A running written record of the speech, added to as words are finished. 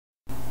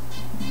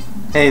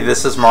Hey,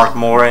 this is Mark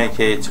Moore,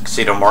 aka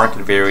Tuxedo Mark,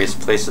 in various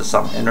places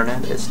on the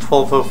internet. It's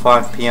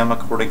 12:05 p.m.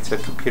 according to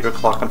computer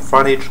clock on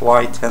Friday,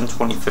 July 10,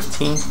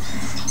 2015,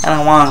 and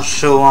I want to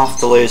show off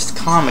the latest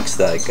comics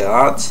that I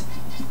got.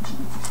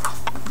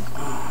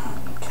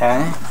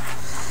 Okay,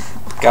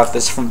 got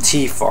this from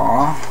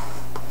Tifa,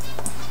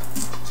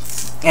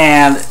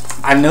 and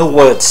I know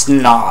what it's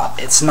not.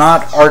 It's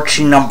not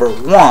Archie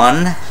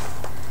 #1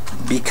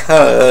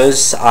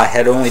 because I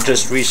had only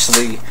just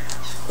recently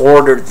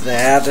ordered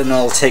that and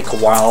it'll take a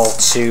while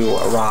to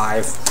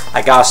arrive.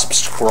 I gotta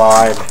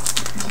subscribe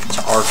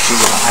to Archie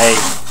and I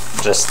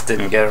just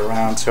didn't get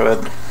around to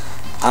it.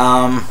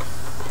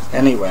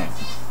 Anyway.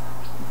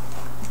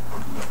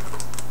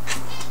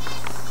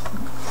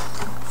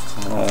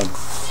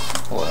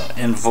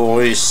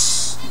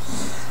 Invoice.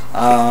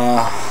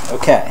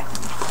 Okay.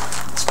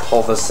 Let's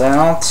pull this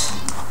out.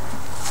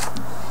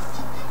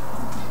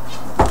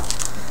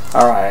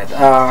 Alright,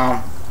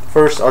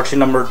 first Archie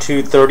number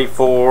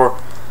 234.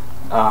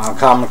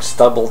 Comics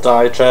Double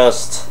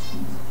Digest,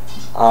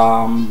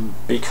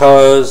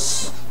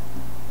 because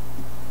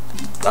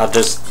I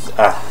just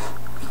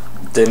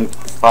didn't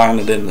find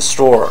it in the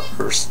store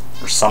or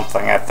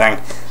something, I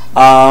think.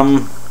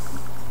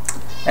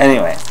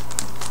 Anyway,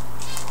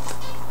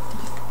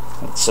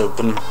 let's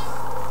open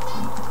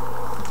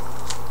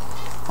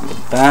on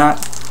the back.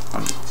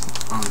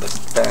 On the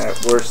back,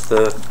 where's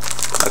the,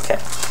 okay.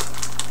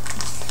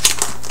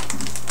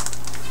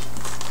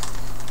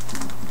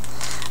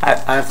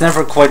 I've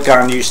never quite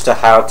gotten used to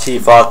how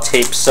Tifa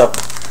tapes up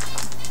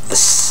the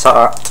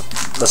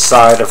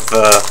side of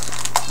the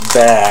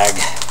bag.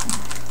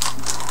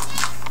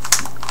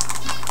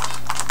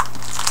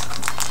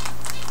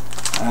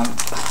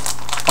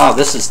 Wow,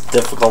 this is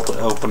difficult to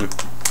open.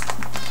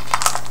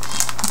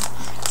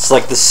 It's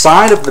like the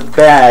side of the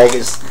bag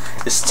is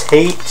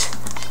taped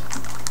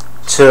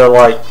to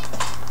like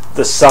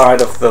the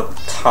side of the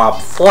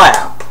top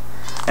flap,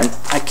 and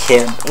I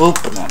can't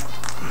open it.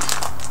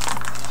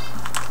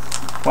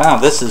 Wow,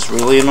 this is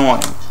really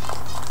annoying.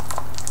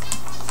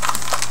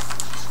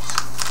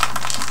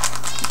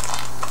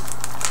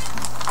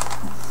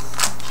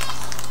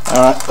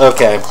 Alright,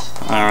 okay.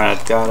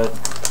 Alright, got it.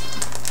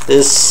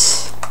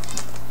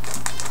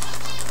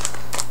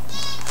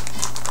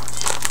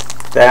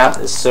 That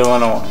is so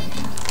annoying.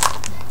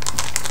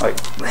 Like,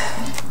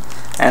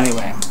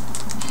 anyway.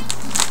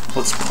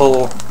 Let's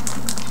pull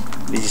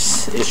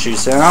these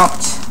issues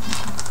out.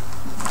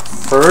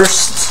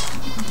 First,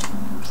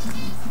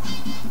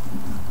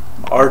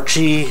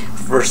 Archie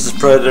vs.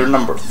 Predator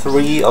number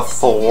 3 of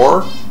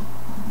 4.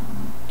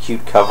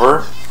 Cute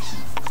cover.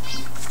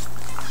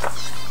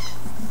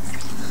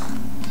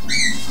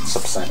 It's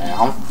upside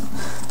down.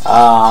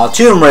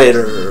 Tomb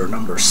Raider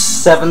number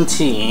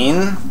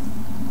 17.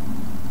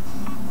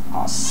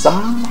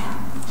 Awesome.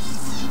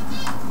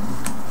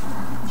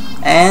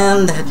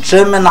 And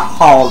Gem and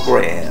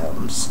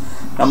Holograms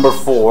number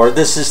 4.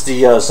 This is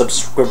the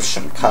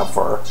subscription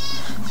cover,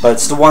 but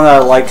it's the one that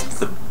I liked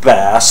the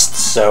best,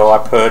 so I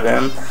put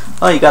in.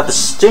 Oh, you got the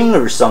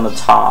stingers on the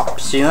top.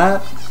 See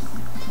that?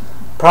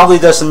 Probably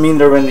doesn't mean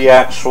they're in the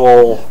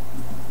actual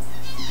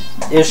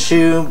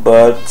issue,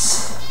 but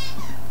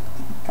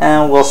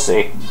we'll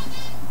see.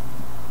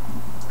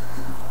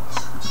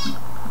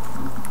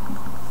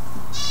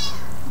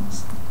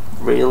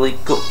 Really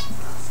good.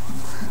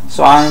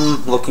 So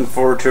I'm looking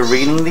forward to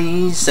reading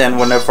these, and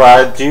whenever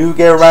I do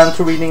get around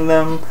to reading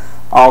them,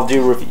 I'll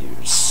do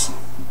reviews.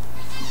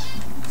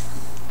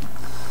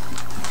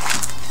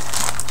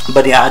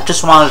 But yeah, I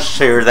just wanted to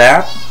share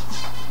that.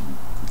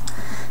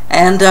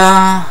 And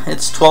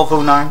it's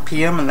 12:09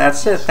 p.m. and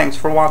that's it. Thanks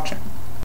for watching.